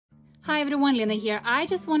Hi everyone, Lena here. I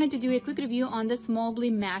just wanted to do a quick review on this Molblly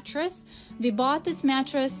mattress. We bought this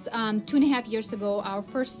mattress 2.5 years ago. Our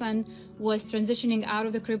first son was transitioning out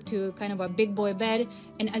of the crib to kind of a big boy bed,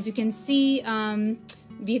 and as you can see,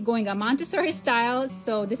 we're going a Montessori style.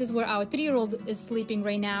 So this is where our 3-year-old is sleeping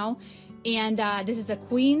right now, and this is a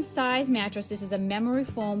queen size mattress. This is a memory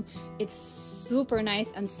foam. It's super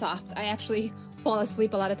nice and soft. I actually fall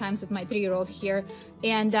asleep a lot of times with my 3-year-old here,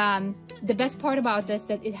 and the best part about this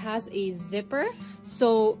that it has a zipper,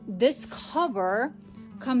 so this cover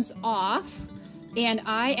comes off, and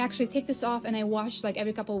I actually take this off and I wash like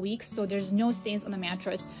every couple of weeks, so there's no stains on the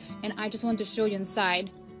mattress. And I just wanted to show you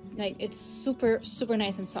inside, like it's super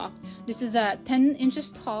nice and soft. This is 10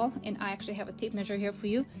 inches tall, and I actually have a tape measure here for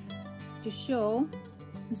you to show.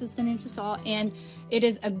 This is 10 inches tall, and it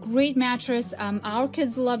is a great mattress. Our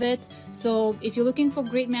kids love it. So if you're looking for a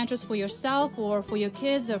great mattress for yourself or for your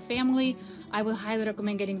kids or family, I would highly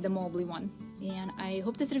recommend getting the Molblly one. And I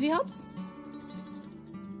hope this review helps.